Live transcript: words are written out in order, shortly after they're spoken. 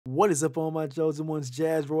What is up, all my chosen ones?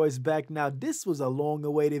 Jazz Royce back. Now, this was a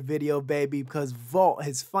long-awaited video, baby, because Vault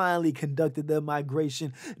has finally conducted their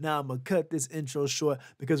migration. Now, I'm gonna cut this intro short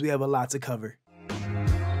because we have a lot to cover.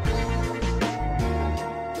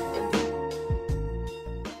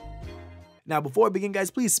 Now, before I begin, guys,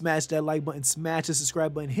 please smash that like button, smash the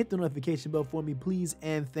subscribe button, hit the notification bell for me, please,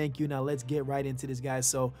 and thank you. Now, let's get right into this, guys.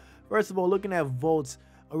 So, first of all, looking at Vault's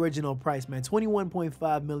original price, man,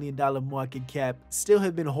 $21.5 million market cap, still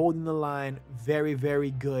have been holding the line very,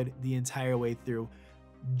 very good the entire way through.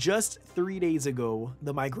 Just 3 days ago,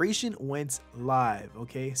 the migration went live,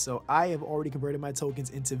 okay? So I have already converted my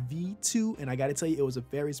tokens into V2, and I gotta tell you, it was a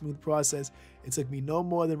very smooth process. It took me no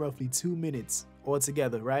more than roughly 2 minutes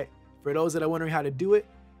altogether, right? For those that are wondering how to do it,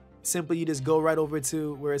 simply you just go right over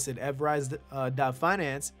to where it said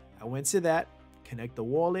Everise.finance. I went to that, connect the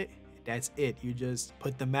wallet. That's it. You just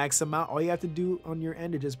put the max amount. All you have to do on your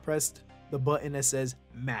end is just press the button that says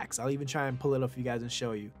max. I'll even try and pull it up for you guys and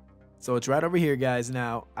show you. So it's right over here, guys.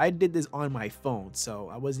 Now, I did this on my phone, so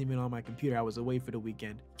I wasn't even on my computer. I was away for the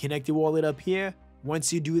weekend. Connect your wallet up here.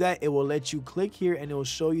 Once you do that, it will let you click here and it will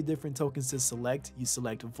show you different tokens to select. You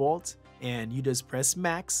select Vault and you just press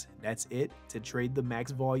max. That's it, to trade the max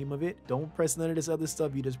volume of it. Don't press none of this other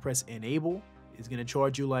stuff. You just press enable. It's going to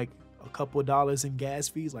charge you like a couple of dollars in gas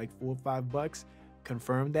fees, like $4 or $5.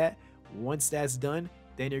 Confirm that. Once that's done,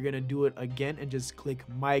 then you're going to do it again and just click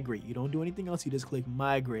migrate. You don't do anything else. You just click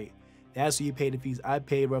migrate. That's where you pay the fees. I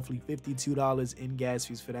paid roughly $52 in gas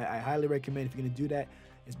fees for that. I highly recommend, if you're going to do that,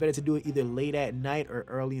 it's better to do it either late at night or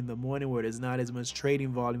early in the morning where there's not as much trading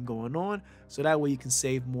volume going on, so that way you can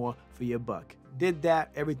save more for your buck. Did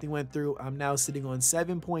that, everything went through. I'm now sitting on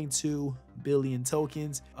 7.2 billion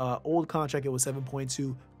tokens. Old contract, it was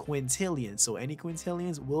 7.2 quintillion. So any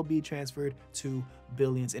quintillions will be transferred to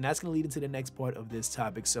billions, and that's going to lead into the next part of this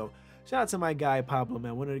topic. So shout out to my guy Pablo,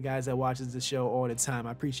 man, one of the guys that watches the show all the time.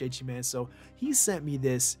 I appreciate you, man. So he sent me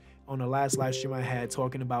this on the last live stream I had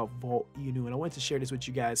talking about Vault Inu, and I wanted to share this with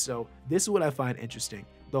you guys. So this is what I find interesting.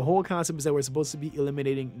 The whole concept is that we're supposed to be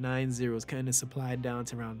eliminating 9 zeros, cutting the supply down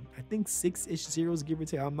to around, I think, 6-ish zeros, give or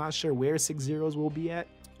take. I'm not sure where 6 zeros will be at.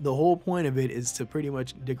 The whole point of it is to pretty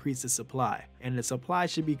much decrease the supply, and the supply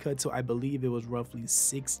should be cut to, I believe it was roughly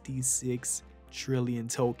 66 trillion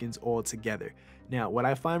tokens altogether. Now, what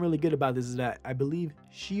I find really good about this is that I believe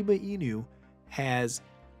Shiba Inu has,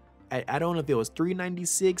 I don't know if it was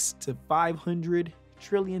 396 to 500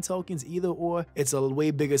 trillion tokens, either or. It's a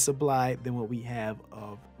way bigger supply than what we have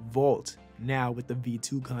of Vault now with the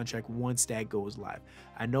V2 contract once that goes live.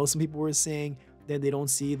 I know some people were saying that they don't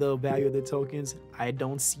see the value of the tokens. I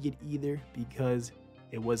don't see it either because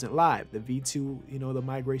it wasn't live. The V2, the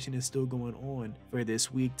migration is still going on for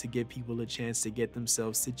this week to give people a chance to get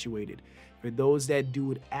themselves situated. For those that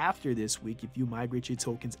do it after this week, if you migrate your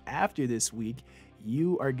tokens after this week,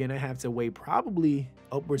 you are gonna have to wait probably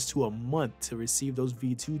upwards to a month to receive those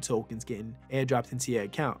V2 tokens getting airdropped into your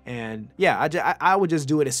account. And yeah, I would just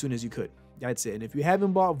do it as soon as you could. That's it. And if you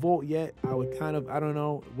haven't bought Vault yet, I would I don't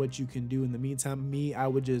know what you can do in the meantime. I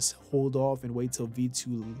would just hold off and wait till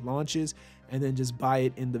V2 launches and then just buy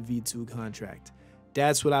it in the V2 contract.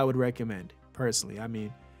 That's what I would recommend personally. I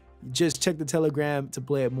mean, just check the Telegram to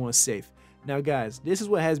play it more safe. Now, guys, this is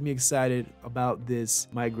what has me excited about this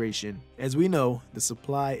migration. As we know, the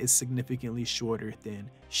supply is significantly shorter than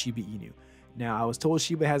Shiba Inu. Now, I was told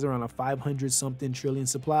Shiba has around a 500-something trillion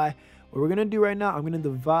supply. What we're going to do right now, I'm going to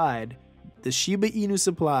divide the Shiba Inu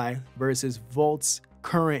supply versus Vault's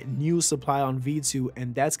current new supply on V2,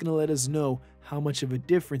 and that's going to let us know how much of a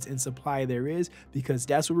difference in supply there is, because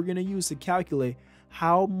that's what we're going to use to calculate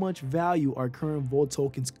how much value our current Vault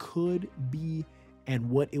tokens could be and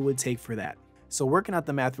what it would take for that. So working out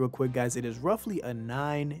the math real quick, guys, it is roughly a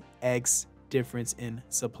 9x difference in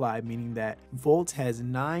supply, meaning that Vault has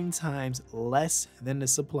 9 times less than the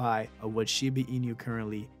supply of what Shiba Inu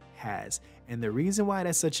currently has. And the reason why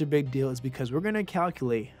that's such a big deal is because we're going to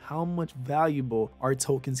calculate how much valuable our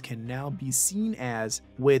tokens can now be seen as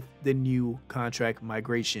with the new contract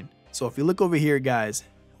migration. So if you look over here, guys,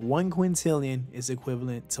 1 quintillion is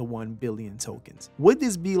equivalent to 1 billion tokens. Would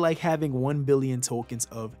this be like having 1 billion tokens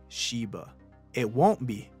of Shiba? It won't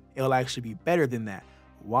be. It'll actually be better than that.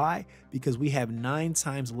 Why? Because we have 9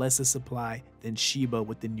 times less a supply than Shiba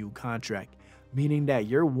with the new contract, meaning that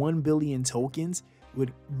your 1 billion tokens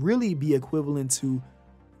would really be equivalent to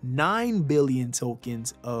 9 billion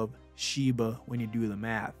tokens of Shiba when you do the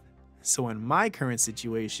math. So in my current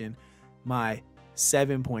situation, my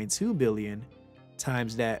 7.2 billion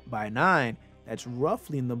times that by 9, that's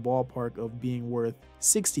roughly in the ballpark of being worth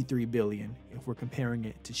 63 billion if we're comparing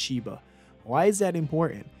it to Shiba. Why is that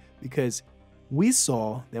important? Because we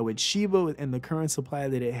saw that with Shiba and the current supply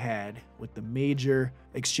that it had, with the major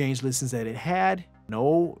exchange listings that it had,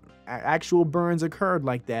 no actual burns occurred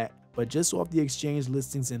like that, but just off the exchange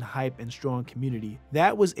listings and hype and strong community,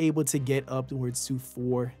 that was able to get upwards to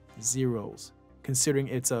 4 zeros, considering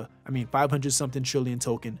it's a, 500 something trillion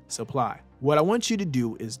token supply. What I want you to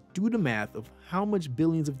do is do the math of how much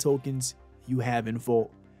billions of tokens you have in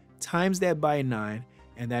Vault, times that by 9,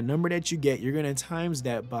 and that number that you get, you're gonna times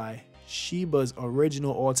that by Shiba's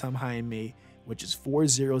original all-time high in May, which is 4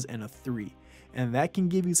 zeros and a 3. And that can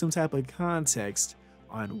give you some type of context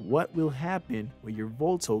on what will happen with your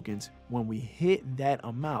Vault tokens when we hit that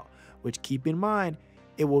amount, which, keep in mind,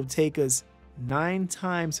 it will take us 9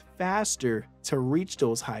 times faster to reach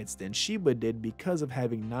those heights than Shiba did because of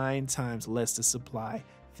having 9 times less to supply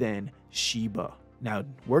than Shiba. Now,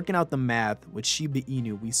 working out the math with Shiba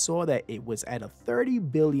Inu, we saw that it was at a 30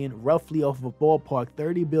 billion, roughly off of a ballpark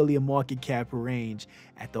 30 billion market cap range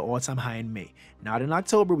at the all-time high in May. Not in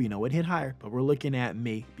October, we know it hit higher, but we're looking at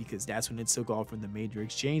May because that's when it took off from the major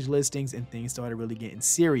exchange listings and things started really getting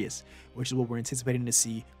serious, which is what we're anticipating to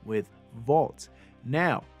see with Vault.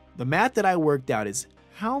 Now, the math that I worked out is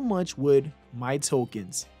how much would my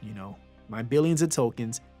tokens, my billions of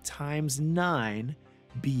tokens times 9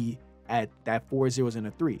 be at that 4 zeros and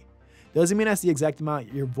a 3. Doesn't mean that's the exact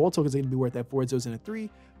amount your Vault tokens are going to be worth at 4 zeros and a 3,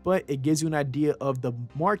 but it gives you an idea of the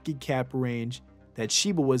market cap range that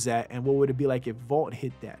Shiba was at and what would it be like if Vault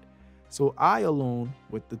hit that. So I alone,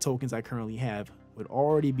 with the tokens I currently have, would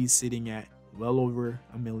already be sitting at well over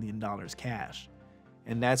 $1 million cash.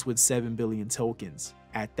 And that's with 7 billion tokens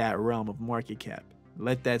at that realm of market cap.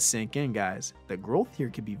 Let that sink in, guys. The growth here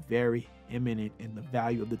could be very imminent in the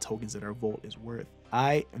value of the tokens that our Vault is worth.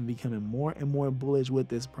 I am becoming more and more bullish with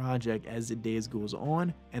this project as the days goes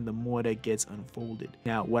on and the more that gets unfolded.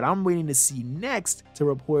 Now, what I'm waiting to see next to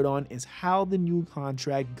report on is how the new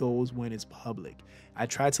contract goes when it's public. I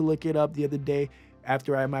tried to look it up the other day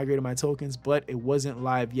after I migrated my tokens, but it wasn't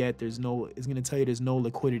live yet. It's going to tell you there's no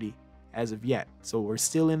liquidity as of yet. So we're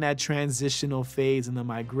still in that transitional phase in the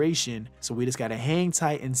migration. So we just got to hang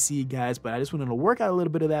tight and see, guys. But I just wanted to work out a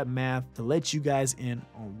little bit of that math to let you guys in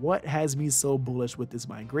on what has me so bullish with this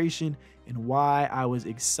migration and why I was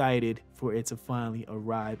excited for it to finally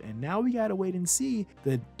arrive. And now we got to wait and see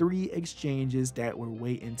the 3 exchanges that we're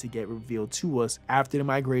waiting to get revealed to us after the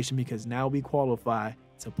migration, because now we qualify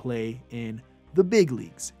to play in the big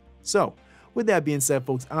leagues. So with that being said,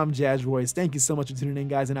 folks, I'm Jazz Royce. Thank you so much for tuning in,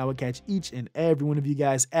 guys, and I will catch each and every one of you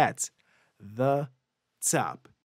guys at the top.